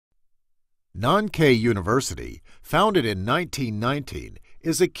Nankai University, founded in 1919,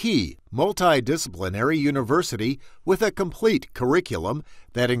 is a key multidisciplinary university with a complete curriculum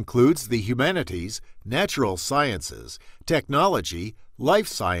that includes the humanities, natural sciences, technology, life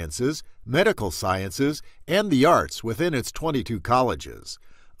sciences, medical sciences, and the arts within its 22 colleges.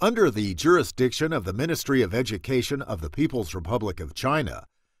 Under the jurisdiction of the Ministry of Education of the People's Republic of China,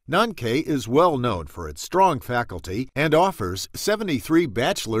 Nankai is well known for its strong faculty and offers 73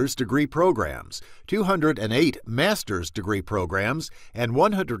 bachelor's degree programs, 208 master's degree programs, and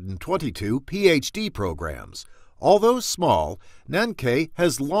 122 PhD programs. Although small, Nankai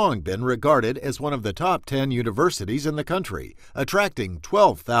has long been regarded as one of the top 10 universities in the country, attracting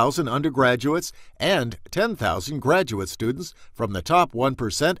 12,000 undergraduates and 10,000 graduate students from the top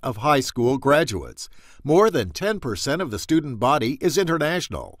 1% of high school graduates. More than 10% of the student body is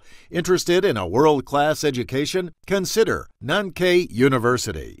international. Interested in a world-class education? Consider Nankai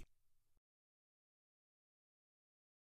University.